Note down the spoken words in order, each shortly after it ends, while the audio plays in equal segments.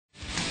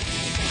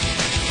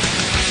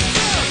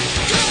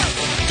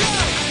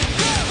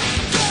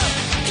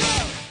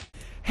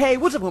Hey,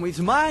 what's up, homies?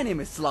 My name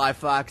is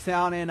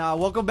SlyFoxHound, and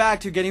welcome back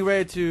to getting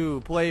ready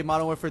to play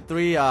Modern Warfare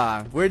 3.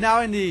 We're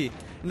now in the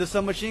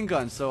submachine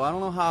gun, so I don't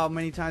know how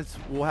many times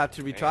we'll have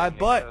to retry,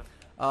 but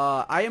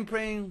I am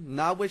playing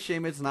not with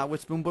Seamus, not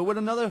with Spoon, but with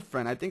another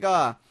friend. I think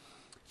I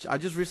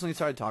just recently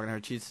started talking to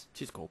her. She's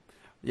cool.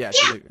 Yeah,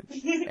 she's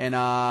good. And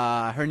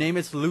her name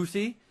is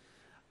Lucie.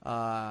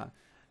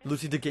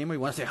 Lucietehgamahr. You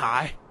want to say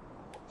hi?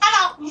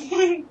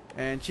 Hello.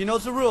 And she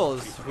knows the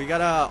rules. We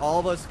gotta, all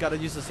of us gotta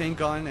use the same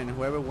gun, and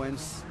whoever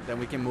wins, then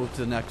we can move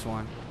to the next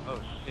one.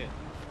 Oh shit.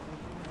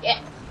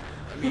 Yeah.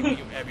 Let me mute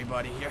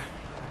everybody here,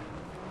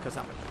 cause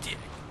I'm a dick.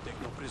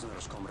 Take no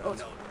prisoners, comrades. Oh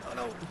no, oh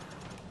no.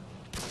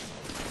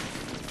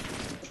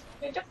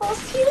 You're the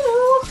first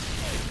hero.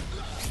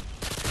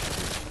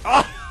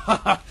 Oh!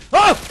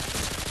 Oh!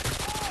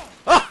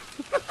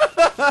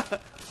 Oh!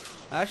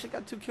 I actually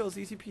got 2 kills,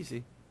 easy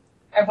peasy.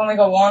 I've only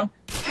got one.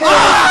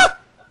 Ah!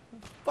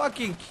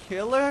 Fucking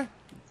killer,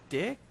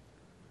 dick.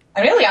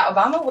 I'm really out of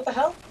ammo. What the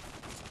hell?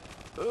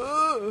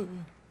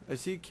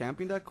 Is he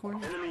camping that corner?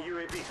 Enemy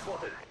UAV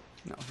spotted.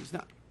 No, he's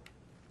not.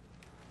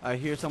 I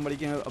hear somebody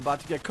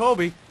about to get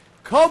Kobe.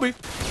 Kobe!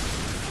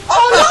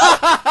 Oh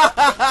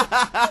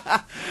no!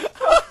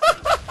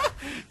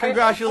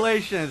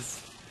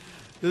 Congratulations!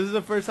 This is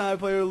the first time I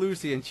play with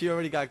Lucie, and she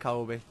already got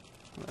Kobe.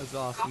 That's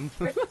awesome.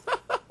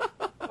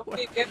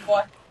 Okay, good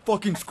boy.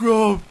 Fucking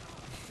scrub!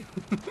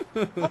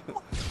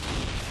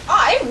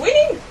 I'm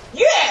winning.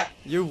 Yeah.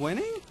 You're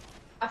winning?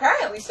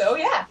 Apparently so.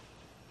 Yeah.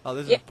 Oh,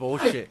 this Yeah. is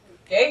bullshit.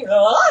 Okay.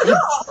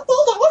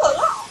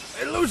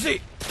 Hey,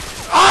 Lucie!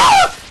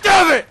 Ah!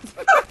 Damn it!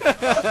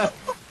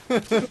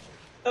 That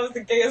was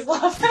the gayest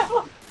laugh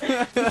ever.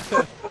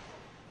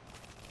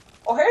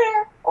 Oh hey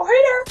there! Oh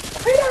hey there!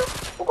 Oh hey there!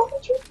 I'll go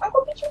get you! I'll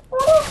go get you!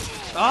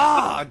 Oh,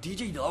 Ah!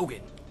 DJ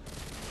Logan.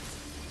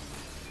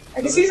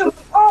 I can see some.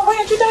 Oh, why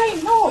aren't you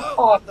dying? No!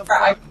 Oh, the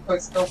crap! I fuck?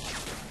 was still.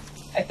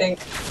 I think.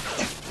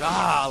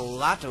 Ah,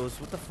 Latos,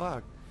 what the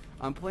fuck?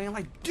 I'm playing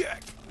like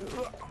dick.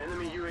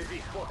 Enemy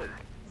UAV spotted.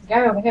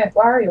 Guy over here.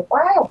 Where are you?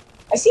 Where are you?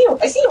 I see you!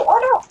 I see you! Oh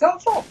no!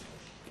 Don't fall!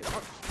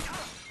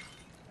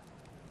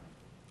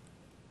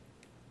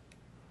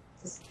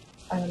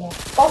 I don't know.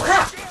 Oh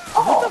crap!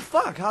 What Oh! the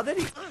fuck? How did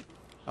he?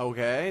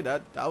 Okay,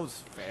 that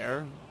was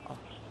fair. I'll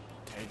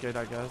take it,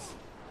 I guess.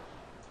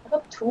 I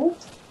got 2.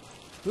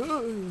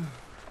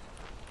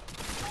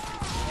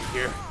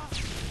 Here.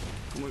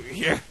 Come over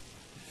here.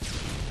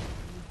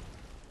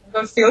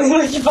 I'm feeling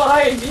like you're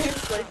behind me.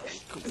 It's like,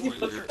 you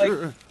look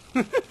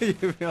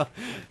like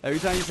Every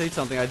time you say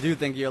something, I do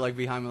think you're like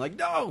behind me. Like,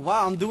 no,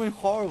 wow, I'm doing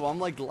horrible. I'm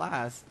like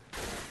glass.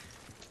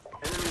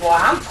 well,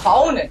 I'm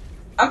pounding.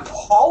 I'm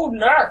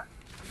pounding.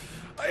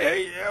 I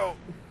hate you.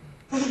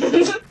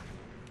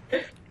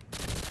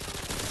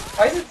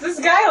 Why is this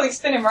guy like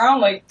spinning around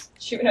like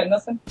shooting at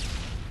nothing?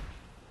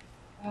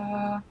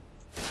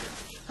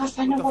 Gosh,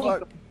 I know What the what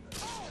fuck?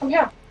 Come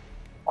here.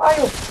 Where are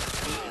you?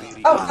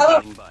 UAV Oh, hello.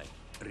 standing by.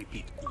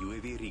 Repeat.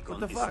 UAV recon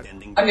the is fuck?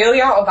 standing I'm by.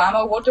 really out of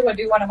ammo. What do I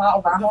do when I'm out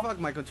of What ammo? the fuck?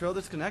 My control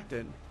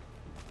disconnected.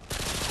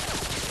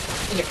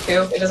 You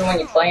do. It doesn't when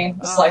you're playing.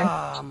 It's like,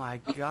 Oh my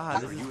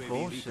god, this is UAV recon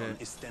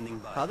bullshit. is standing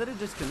by. How did it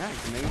disconnect?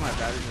 Maybe my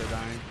batteries are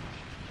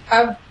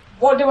dying.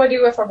 what do I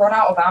do if I run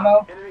out of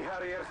ammo? Enemy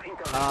Harriers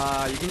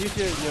incoming. You can use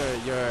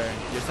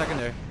your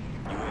secondary.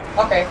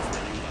 Okay.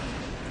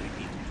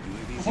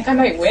 I think I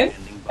might win.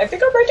 I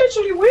think I might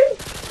actually win.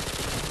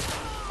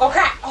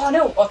 Okay. Oh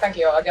no. Oh, thank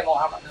you. I'll get more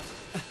ammo now.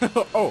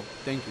 Oh,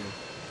 thank you.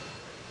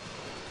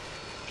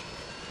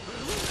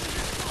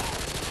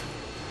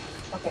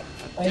 Okay.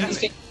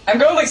 I'm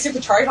going like super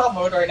tryhard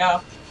mode right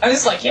now. I'm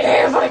just like, yeah,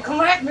 everybody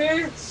come at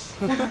me.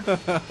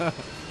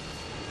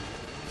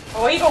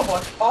 Oh, where you going, boy?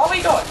 Oh, where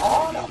you going?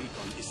 Oh no.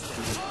 Recon is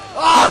standing by.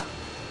 Ah!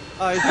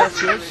 Oh, is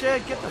that your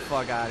shit? Get the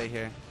fuck out of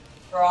here.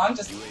 Bro, I'm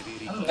just, UAV I'm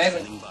recon amazing.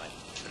 standing by.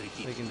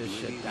 Repeat. Taking this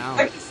shit UAV down.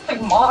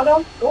 Like,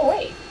 model, go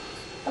away.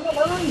 I'm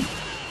alone.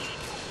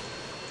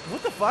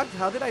 What the fuck?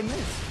 How did I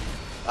miss?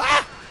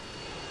 Ah!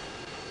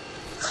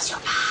 Cause you're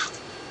bad.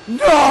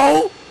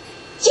 No!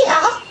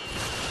 Yeah.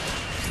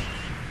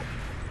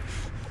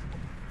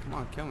 Come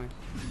on, kill me.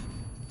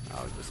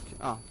 Oh, just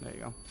oh, there you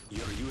go.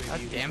 Your UAV God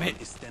damn recon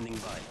it. is standing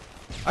by.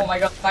 Oh my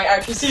god, my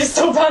RPC is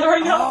so bad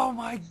right now. Oh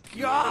my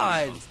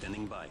god! Recon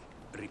standing by.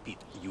 Repeat.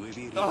 UAV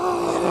recon.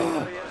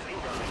 Oh.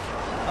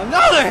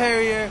 Another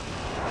Harrier!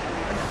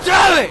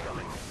 Damn it!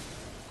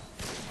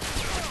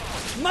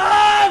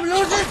 Mom,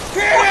 Lucie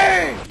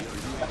king!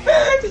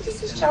 Did you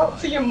just shout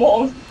to your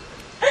mom?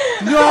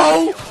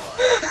 No!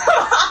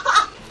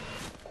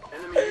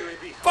 Enemy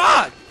UAV.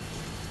 Fuck!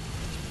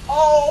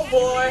 Oh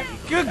boy.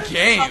 Good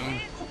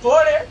game.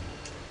 Buddy.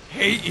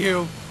 Hate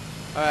you.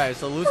 Alright,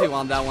 so Lucie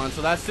won that one,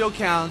 so that still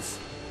counts.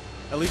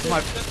 At least my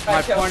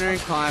partner in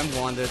crime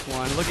won this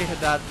one. Look at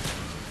that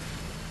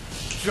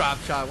drop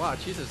shot. Wow,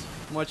 Jesus,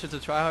 much as a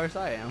tryhard as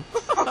I am.